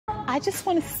I just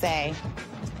want to say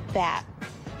that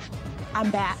I'm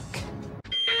back.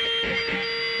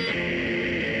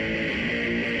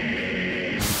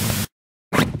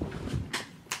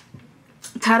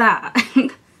 Ta-da!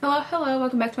 Hello,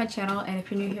 welcome back to my channel, and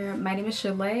if you're new here, my name is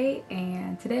Shalay,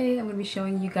 and today I'm going to be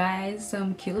showing you guys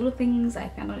some cute little things I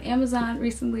found on Amazon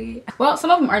recently. Well,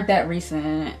 some of them aren't that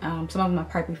recent. Some of them are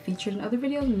probably featured in other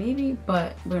videos, maybe,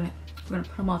 but we're gonna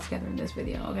put them all together in this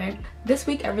video, okay? This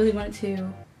week I really wanted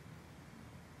to...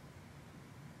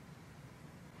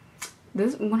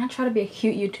 when I try to be a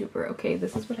cute YouTuber, okay,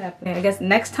 this is what happened. Okay, I guess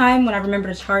next time when I remember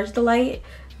to charge the light,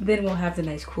 then we'll have the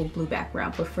nice cool blue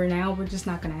background, but for now we're just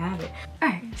not gonna have it.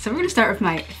 Alright, so we're gonna start with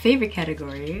my favorite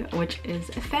category, which is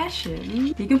fashion.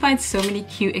 You can find so many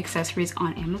cute accessories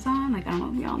on Amazon. Like, I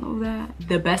don't know if y'all know that.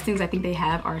 The best things I think they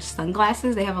have are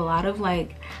sunglasses. They have a lot of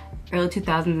like early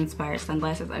 2000s inspired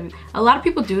sunglasses. I mean, a lot of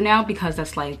people do now because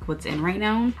that's like what's in right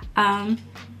now.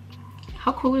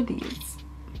 How cool are these?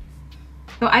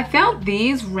 So I found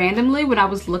these randomly when I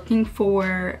was looking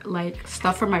for like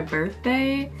stuff for my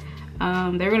birthday.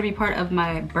 They're gonna be part of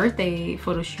my birthday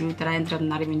photo shoot that I ended up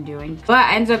not even doing. But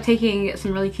I ended up taking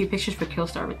some really cute pictures for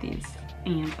Killstar with these.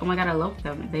 And oh my god, I love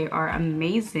them. They are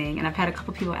amazing. And I've had a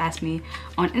couple people ask me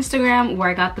on Instagram where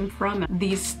I got them from.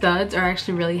 These studs are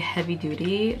actually really heavy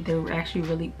duty. They're actually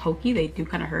really pokey. They do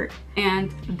kind of hurt.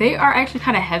 And they are actually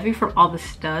kind of heavy from all the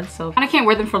studs. So I can't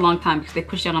wear them for a long time because they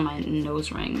push down on my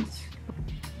nose rings.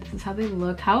 This is how they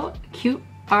look. How cute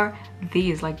are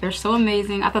these? Like, they're so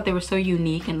amazing. I thought they were so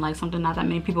unique and like something not that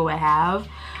many people would have,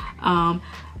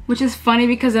 which is funny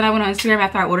because then I went on Instagram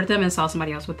after I ordered them and saw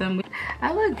somebody else with them.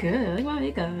 I look good. Look at my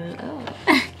makeup.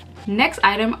 Oh. Next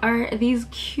item are these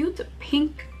cute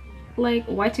pink like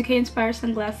Y2K inspired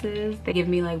sunglasses. They give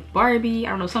me like Barbie.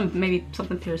 I don't know, maybe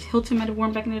something Paris Hilton might have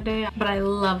worn back in the day, but I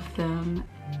love them.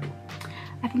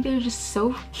 I think they're just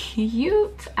so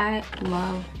cute. I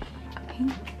love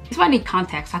pink. This is why I need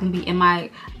contacts so I can be in I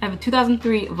have a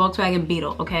 2003 Volkswagen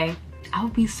Beetle, okay? I'll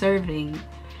be serving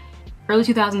early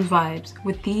 2000s vibes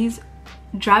with these,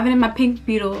 driving in my pink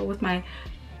Beetle with my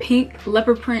pink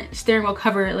leopard print steering wheel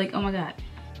cover. Like, oh my god,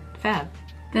 fab.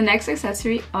 The next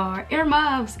accessory are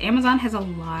earmuffs. Amazon has a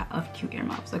lot of cute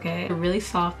earmuffs, okay? They're really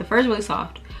soft. The fur is really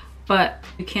soft, but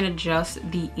you can adjust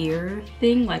the ear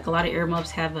thing. Like, a lot of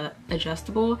earmuffs have a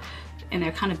adjustable, and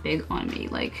they're kind of big on me.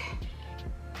 Like,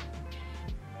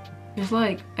 there's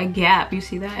like a gap, you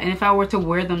see that? And if I were to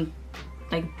wear them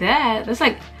like that, that's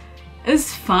like,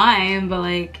 it's fine, but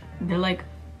like they're like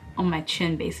on my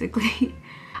chin basically.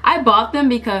 I bought them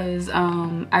because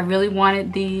I really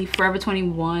wanted the Forever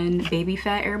 21 baby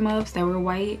fat earmuffs that were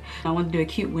white. I wanted to do a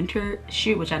cute winter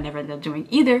shoot, which I never ended up doing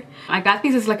either. I got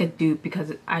these as like a dupe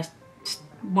because I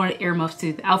wanted earmuffs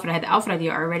to the outfit. I had the outfit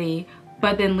idea already,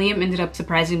 but then Liam ended up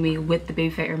surprising me with the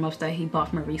baby fat earmuffs that he bought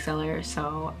from a reseller.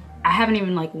 So I haven't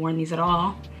even like worn these at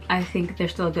all. I think they're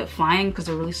still a good find because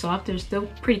they're really soft. They're still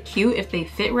pretty cute if they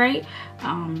fit right.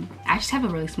 I just have a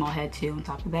really small head too on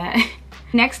top of that.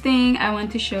 Next thing I wanted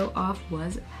to show off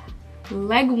was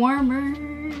leg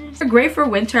warmers. They're great for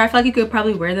winter. I feel like you could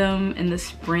probably wear them in the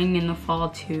spring and the fall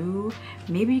too.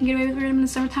 Maybe you can get away with wearing them in the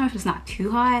summertime if it's not too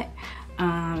hot.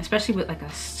 Especially with like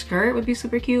a skirt would be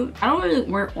super cute. I don't really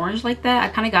wear orange like that. I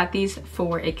kind of got these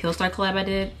for a Killstar collab I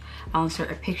did. I'll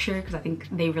insert a picture because I think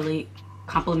they really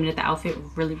complemented the outfit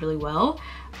really well.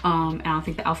 And I don't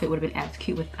think the outfit would have been as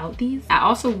cute without these. I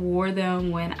also wore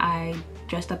them when I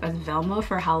dressed up as Velma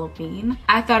for Halloween.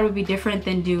 I thought it would be different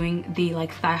than doing the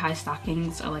like thigh-high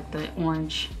stockings or like the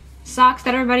orange socks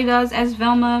that everybody does as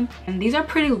Velma. And these are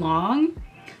pretty long,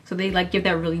 so they like give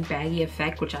that really baggy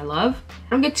effect, which I love. I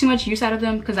don't get too much use out of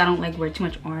them because I don't like wear too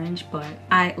much orange, but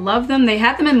I love them. They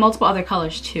have them in multiple other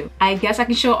colors too. I guess I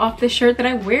can show off the shirt that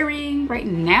I'm wearing right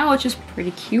now, which is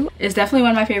pretty cute. It's definitely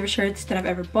one of my favorite shirts that I've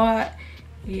ever bought.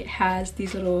 It has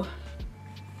these little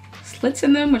slits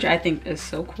in them, which I think is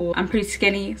so cool. I'm pretty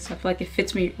skinny, so I feel like it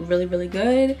fits me really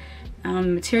good. The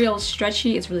material is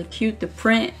stretchy, it's really cute. The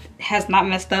print has not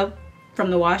messed up from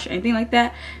the wash or anything like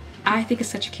that. I think it's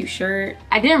such a cute shirt.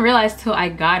 I didn't realize till I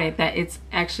got it that it's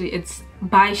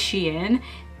by Shein,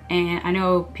 and I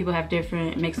know people have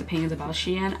different mixed opinions about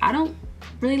Shein. I don't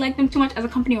really like them too much as a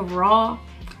company overall.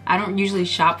 I don't usually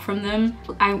shop from them.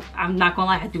 I'm not gonna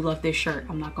lie, I do love this shirt.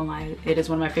 I'm not gonna lie, it is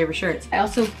one of my favorite shirts. I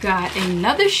also got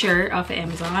another shirt off of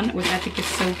Amazon, which I think is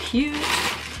so cute,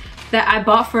 that I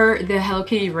bought for the Hello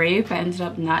Kitty rave, but I ended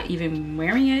up not even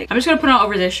wearing it. I'm just gonna put it on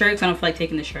over this shirt because I don't feel like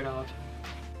taking the shirt off.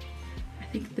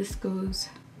 I think this goes...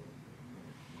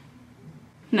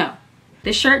 No,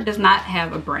 this shirt does not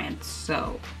have a brand,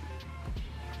 so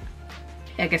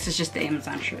I guess it's just the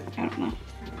Amazon shirt. I don't know.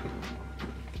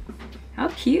 How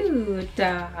cute.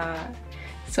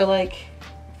 So like,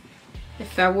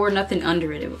 if I wore nothing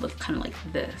under it, it would look kind of like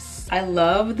this. I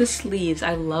love the sleeves.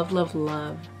 I love, love,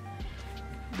 love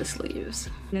the sleeves.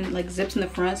 And then like zips in the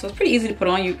front, so it's pretty easy to put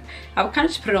on. I would kind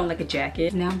of just put it on like a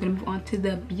jacket. Now I'm gonna move on to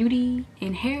the beauty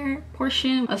and hair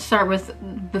portion. Let's start with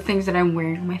the things that I'm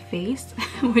wearing on my face,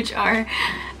 which are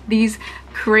these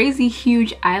crazy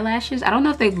huge eyelashes. I don't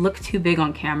know if they look too big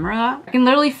on camera. I can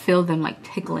literally feel them like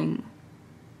tickling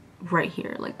right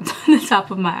here, like the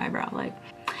top of my eyebrow. Like,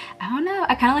 I don't know,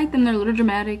 I kind of like them. They're a little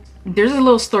dramatic. There's a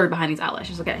little story behind these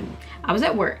eyelashes. Okay, I was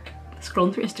at work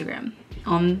scrolling through Instagram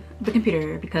on the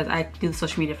computer because I do the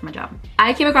social media for my job.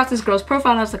 I came across this girl's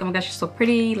profile and I was like, oh my gosh, she's so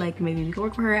pretty, like maybe we could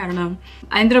work for her, I don't know.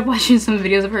 I ended up watching some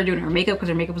videos of her doing her makeup because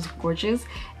her makeup was gorgeous,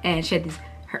 and she had these,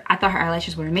 I thought her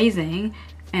eyelashes were amazing,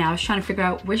 and I was trying to figure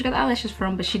out where she got the eyelashes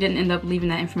from, but she didn't end up leaving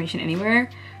that information anywhere.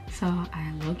 So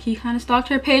I low-key kind of stalked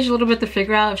her page a little bit to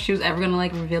figure out if she was ever gonna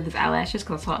like reveal these eyelashes,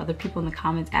 because I saw other people in the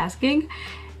comments asking.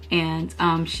 And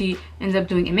she ended up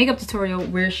doing a makeup tutorial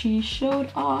where she showed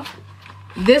off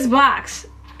this box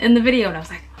in the video, and I was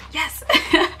like, yes,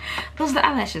 those are the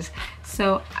eyelashes.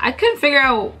 So I couldn't figure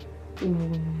out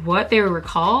what they were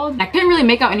called. I couldn't really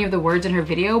make out any of the words in her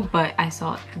video, but I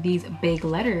saw these big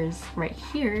letters right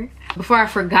here. Before I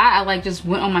forgot, I like just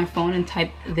went on my phone and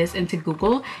typed this into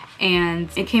Google, and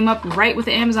it came up right with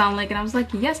the Amazon link, and I was like,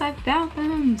 yes, I found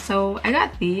them. So I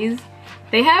got these.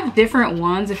 They have different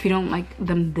ones if you don't like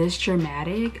them this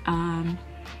dramatic.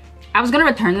 I was gonna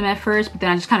return them at first, but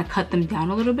then I just kind of cut them down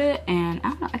a little bit, and I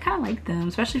don't know, I kind of like them,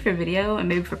 especially for video and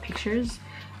maybe for pictures,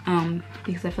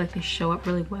 because I feel like they show up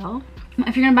really well.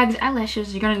 If you're gonna buy these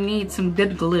eyelashes, you're gonna need some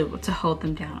good glue to hold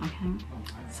them down, okay?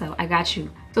 So I got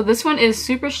you. So this one is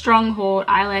Super Stronghold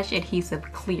Eyelash Adhesive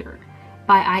Clear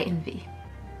by INV.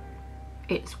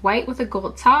 It's white with a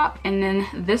gold top, and then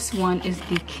this one is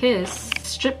the Kiss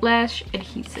Strip Lash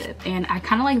Adhesive, and I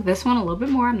kind of like this one a little bit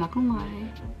more, I'm not gonna lie.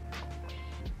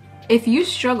 If you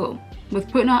struggle with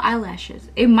putting on eyelashes,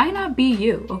 it might not be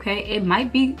you, okay? It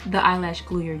might be the eyelash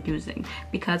glue you're using,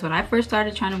 because when I first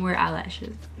started trying to wear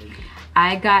eyelashes,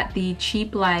 I got the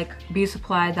cheap like beauty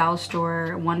supply dollar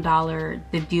store $1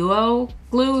 the duo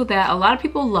glue that a lot of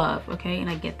people love, okay? And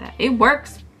I get that. It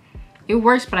works,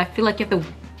 but I feel like you have to,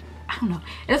 I don't know,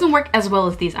 it doesn't work as well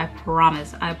as these, I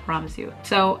promise you.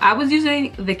 So I was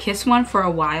using the Kiss one for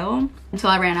a while until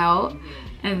I ran out.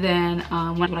 And then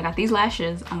when I got these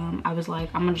lashes, I was like,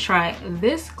 I'm gonna try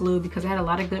this glue because it had a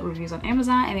lot of good reviews on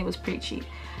Amazon and it was pretty cheap.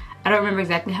 I don't remember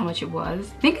exactly how much it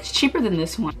was. I think it's cheaper than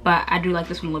this one, but I do like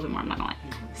this one a little bit more, I'm not gonna lie.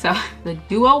 So the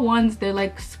duo ones, they're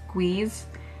like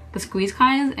the squeeze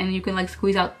kinds, and you can like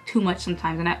squeeze out too much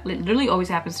sometimes, and that literally always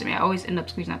happens to me. I always end up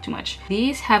squeezing out too much.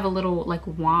 These have a little like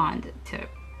wand tip,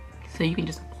 so you can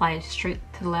just apply it straight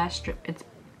to the lash strip.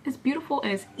 It's beautiful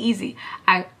and it's easy.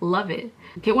 I love it.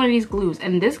 Get one of these glues,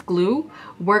 and this glue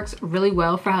works really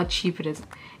well for how cheap it is,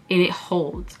 and it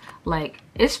holds. Like,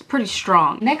 it's pretty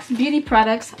strong. Next beauty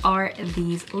products are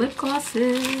these lip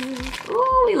glosses.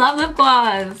 Ooh, we love lip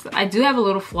gloss. I do have a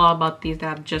little flaw about these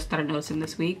that I've just started noticing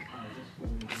this week.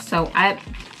 So I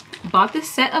bought this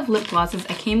set of lip glosses.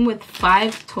 I came with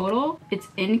 5 total. It's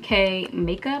NK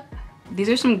Makeup. These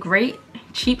are some great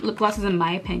cheap lip glosses in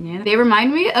my opinion. They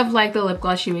remind me of like the lip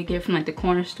gloss you would get from like the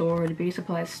corner store or the beauty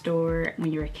supply store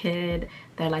when you were a kid.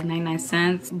 They're like 99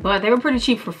 cents, but they were pretty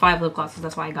cheap for 5 lip glosses.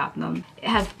 That's why I got them. It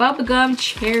has bubblegum,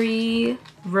 cherry,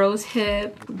 rose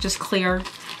hip, just clear,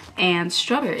 and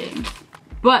strawberry.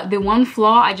 But the one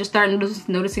flaw I just started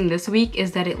noticing this week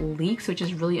is that it leaks, which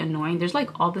is really annoying. There's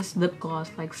like all this lip gloss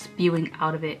like spewing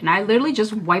out of it, and I literally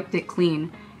just wiped it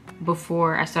clean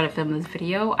before I started filming this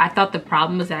video. I thought the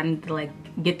problem was that I needed to like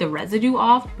get the residue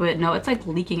off, but no, it's like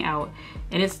leaking out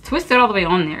and it's twisted all the way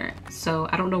on there. So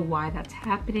I don't know why that's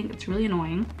happening. It's really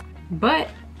annoying.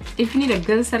 But if you need a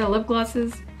good set of lip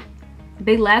glosses,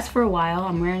 they last for a while.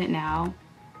 I'm wearing it now.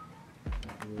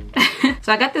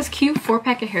 So I got this cute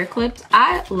 4-pack of hair clips.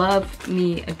 I love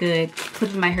me a good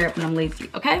clip in my hair up when I'm lazy,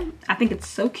 okay? I think it's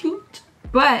so cute.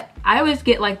 But I always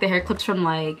get like the hair clips from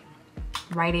like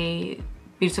Rite Aid,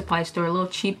 beauty supply store, little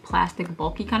cheap plastic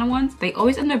bulky kind of ones. They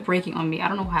always end up breaking on me. I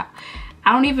don't know how.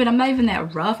 I'm not even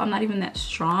that rough, I'm not even that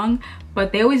strong,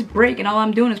 but they always break, and all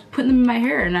I'm doing is putting them in my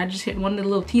hair, and I just hit one of the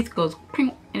little teeth goes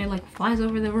ping, and it like flies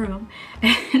over the room.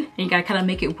 And you gotta kind of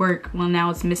make it work. Well,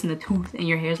 now it's missing the tooth and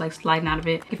your hair's like sliding out of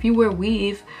it. If you wear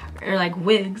weave or like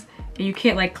wigs and you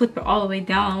can't like clip it all the way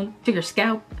down to your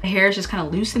scalp, the hair is just kind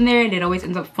of loose in there and it always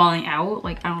ends up falling out.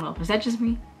 Like, I don't know, is that just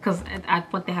me? Because I feel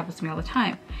like that happens to me all the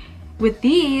time. With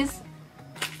these,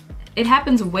 it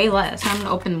happens way less. I'm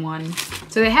gonna open one.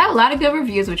 So they had a lot of good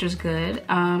reviews, which was good.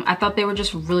 I thought they were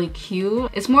just really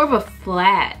cute. It's more of a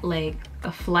flat, like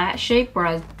a flat shape,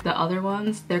 whereas the other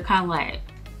ones, they're kind of like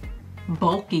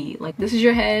bulky. Like this is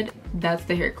your head, that's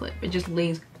the hair clip. It just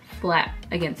lays flat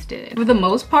against it. For the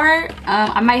most part,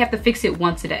 I might have to fix it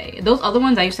once a day. Those other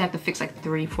ones I used to have to fix like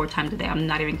 3-4 times a day. I'm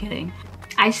not even kidding.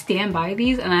 I stand by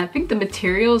these, and I think the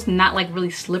material is not like really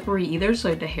slippery either,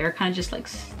 so the hair kind of just like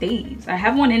stays. I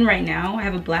have one in right now. I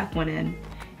have a black one in,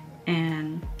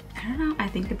 and I don't know, I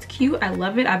think it's cute. I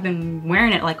love it. I've been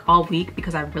wearing it like all week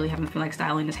because I really haven't feel like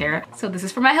styling this hair. So this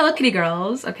is for my Hello Kitty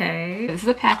girls, okay? This is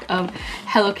a pack of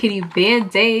Hello Kitty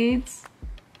Band-Aids.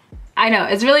 I know,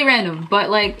 it's really random, but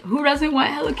like, who doesn't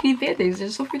want Hello Kitty Band-Aids? They're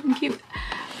so freaking cute.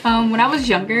 When I was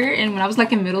younger and when I was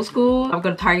like in middle school, I would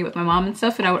go to Target with my mom and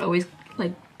stuff, and I would always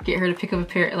like get her to pick up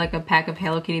a pack of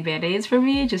Hello Kitty Band-Aids for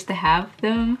me just to have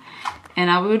them.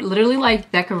 And I would literally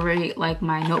like decorate like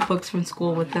my notebooks from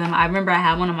school with them. I remember I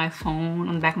had one on my phone,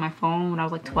 on the back of my phone when I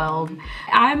was like 12.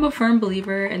 I'm a firm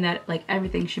believer in that like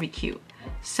everything should be cute.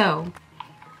 So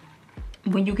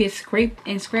when you get scraped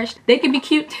and scratched, they can be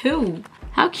cute too.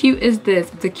 How cute is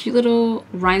this? It's a cute little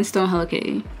rhinestone Hello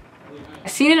Kitty. I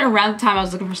seen it around the time I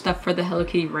was looking for stuff for the Hello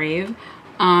Kitty rave.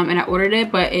 And I ordered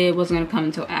it, but it wasn't gonna come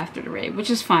until after the rave, which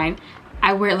is fine.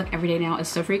 I wear it like every day now. It's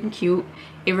so freaking cute.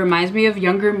 It reminds me of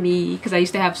younger me because I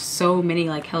used to have so many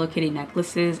like Hello Kitty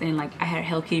necklaces, and like I had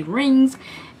Hello Kitty rings,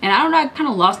 and I don't know, I kind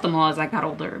of lost them all as I got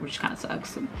older, which kind of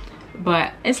sucks.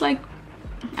 But it's like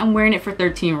I'm wearing it for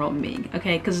 13-year-old me,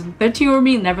 okay? Because 13-year-old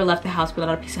me never left the house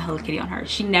without a piece of Hello Kitty on her.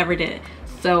 She never did.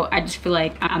 So I just feel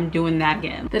like I'm doing that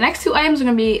again. The next two items are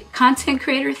gonna be content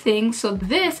creator things. So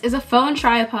this is a phone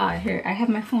tripod. Here, I have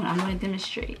my phone, I'm gonna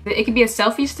demonstrate. It could be a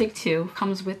selfie stick too.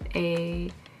 Comes with a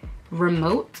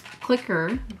remote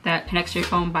clicker that connects to your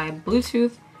phone by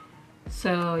Bluetooth.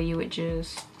 So you would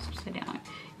just, sit down.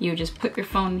 You would just put your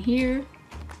phone here.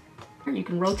 You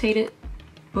can rotate it,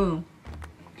 boom.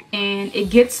 And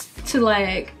it gets to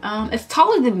like, it's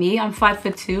taller than me, I'm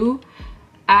 5'2".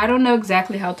 I don't know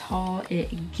exactly how tall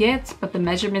it gets, but the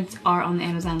measurements are on the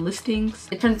Amazon listings.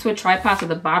 It turns into a tripod, so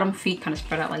the bottom feet kind of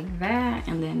spread out like that,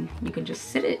 and then you can just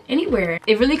sit it anywhere.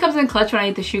 It really comes in clutch when I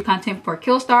need to shoot content for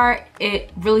Killstar.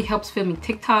 It really helps filming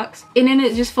TikToks. And then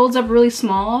it just folds up really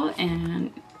small,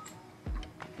 and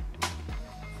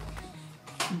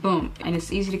boom, and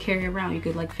it's easy to carry around. You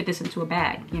could like fit this into a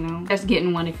bag, you know? That's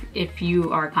getting one if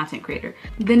you are a content creator.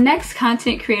 The next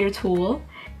content creator tool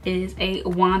is a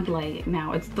wand light.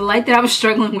 Now, it's the light that I was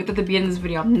struggling with at the beginning of this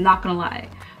video, I'm not gonna lie,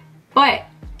 but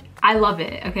I love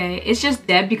it, okay? It's just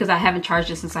dead because I haven't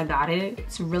charged it since I got it.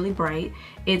 It's really bright.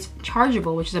 It's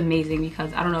chargeable, which is amazing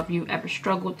because I don't know if you ever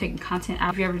struggled taking content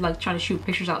out. If you ever like try to shoot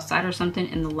pictures outside or something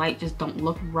and the light just don't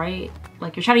look right,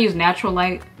 like you're trying to use natural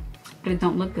light but it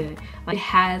don't look good. Like, it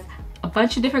has a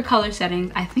bunch of different color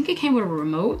settings. I think it came with a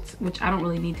remote, which I don't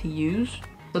really need to use.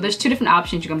 So there's two different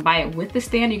options. You can buy it with the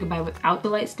stand, you can buy it without the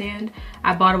light stand.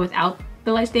 I bought it without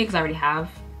the light stand because I already have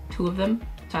 2 of them,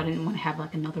 so I didn't want to have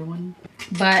like another one.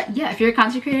 But yeah, if you're a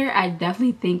content creator, I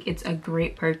definitely think it's a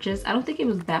great purchase. I don't think it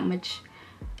was that much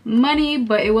money,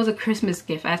 but it was a Christmas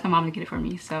gift. I asked my mom to get it for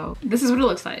me, so this is what it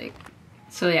looks like.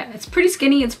 So yeah, it's pretty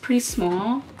skinny, it's pretty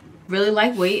small, really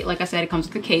lightweight. Like I said, it comes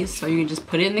with a case, so you can just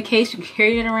put it in the case, you can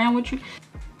carry it around with you.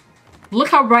 Look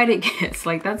how bright it gets,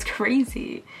 like that's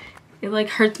crazy. It like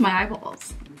hurts my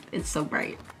eyeballs. It's so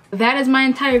bright. That is my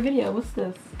entire video. What's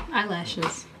this?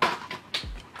 Eyelashes.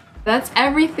 That's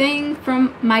everything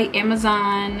from my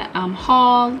Amazon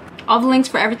haul. All the links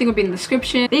for everything will be in the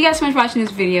description. Thank you guys so much for watching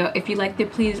this video. If you liked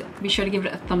it, please be sure to give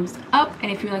it a thumbs up.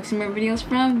 And if you like some more videos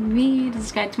from me,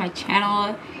 subscribe to my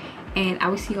channel. And I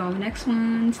will see you all in the next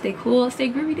one. Stay cool, stay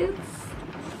groovy, dudes.